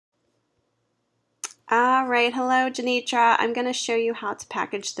All right, hello Janetra. I'm going to show you how to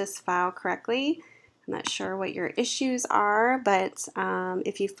package this file correctly. I'm not sure what your issues are, but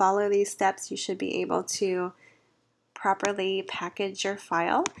if you follow these steps, you should be able to properly package your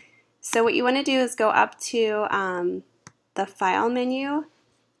file. So what you want to do is go up to the File menu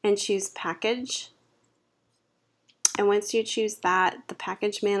and choose Package. And once you choose that, the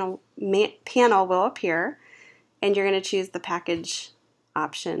Package panel will appear, and you're going to choose the Package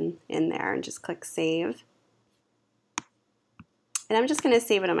option in there and just click Save. And I'm just going to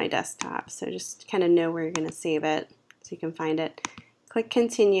save it on my desktop, so just kind of know where you're going to save it so you can find it. Click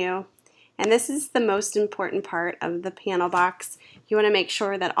Continue. And this is the most important part of the panel box. You want to make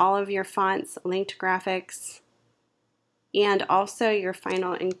sure that all of your fonts, linked graphics, and also your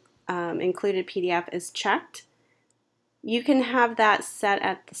final included PDF is checked. You can have that set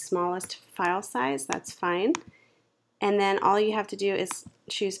at the smallest file size, that's fine. And then all you have to do is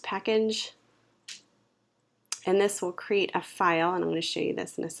choose Package, and this will create a file, and I'm going to show you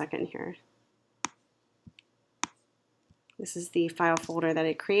this in a second here. This is the file folder that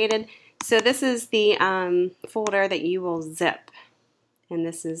it created. So this is the folder that you will zip, and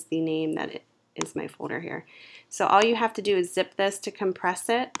this is the name that is my folder here. So all you have to do is zip this to compress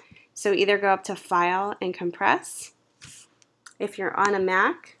it. So either go up to File and Compress. If you're on a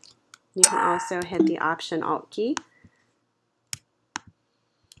Mac, you can also hit the Option Alt key.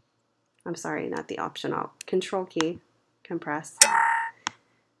 I'm sorry, not the Option Alt, Control key, compress.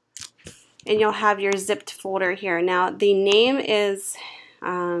 And you'll have your zipped folder here. Now the name is,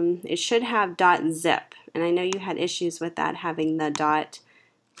 it should have .zip, and I know you had issues with that having the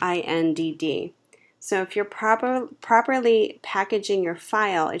 .indd. So if you're properly packaging your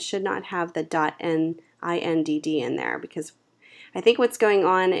file, it should not have the .indd in there, because I think what's going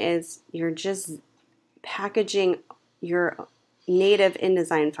on is you're just packaging your native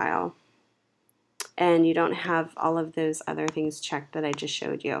InDesign file, and you don't have all of those other things checked that I just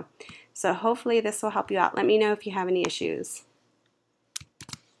showed you. So hopefully this will help you out. Let me know if you have any issues.